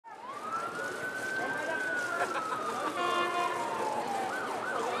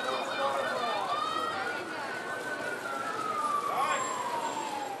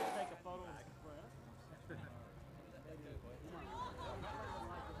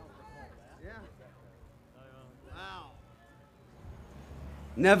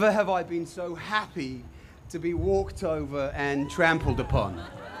Never have I been so happy to be walked over and trampled upon.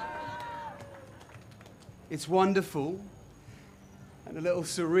 It's wonderful and a little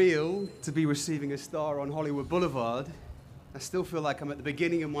surreal to be receiving a star on Hollywood Boulevard. I still feel like I'm at the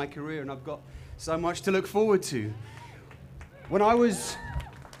beginning of my career and I've got so much to look forward to. When I was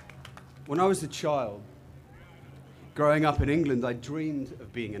a child, growing up in England, I dreamed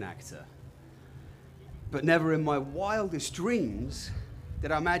of being an actor. But never in my wildest dreams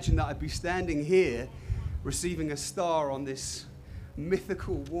did I imagine that I'd be standing here receiving a star on this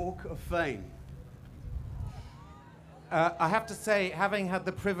mythical walk of fame. I have to say, having had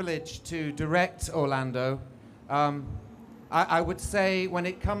the privilege to direct Orlando, I would say when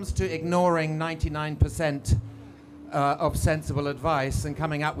it comes to ignoring 99% of sensible advice and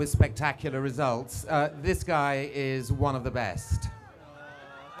coming up with spectacular results, this guy is one of the best.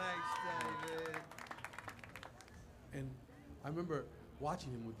 Thanks, David. And I remember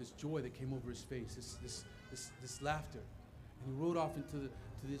watching him with this joy that came over his face, this laughter. And he rode off into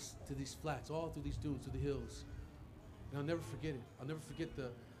these flats, all through these dunes, through the hills. And I'll never forget it. I'll never forget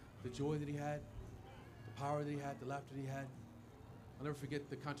the joy that he had, the power that he had, the laughter that he had. I'll never forget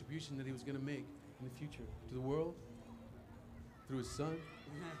the contribution that he was going to make in the future to the world, through his son,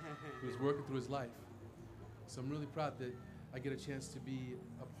 through his work, and through his life. So I'm really proud that I get a chance to be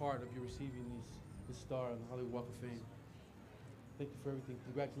a part of you receiving this star on the Hollywood Walk of Fame. Thank you for everything.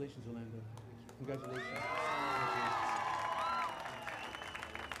 Congratulations, Orlando. Congratulations. Congratulations.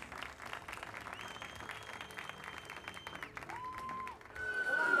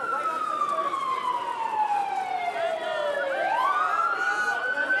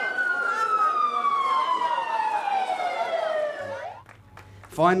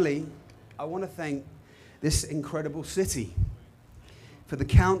 Finally, I want to thank this incredible city for the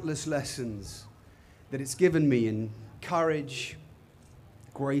countless lessons that it's given me in courage,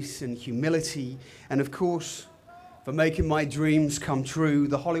 grace, and humility, and of course, for making my dreams come true.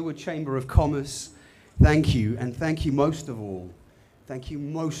 The Hollywood Chamber of Commerce, thank you, and thank you most of all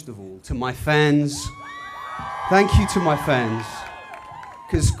to my fans. Thank you to my fans,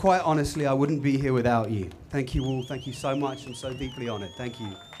 because quite honestly, I wouldn't be here without you. Thank you all. Thank you so much. I'm so deeply honored. Thank you.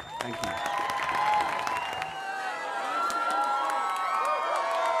 Thank you.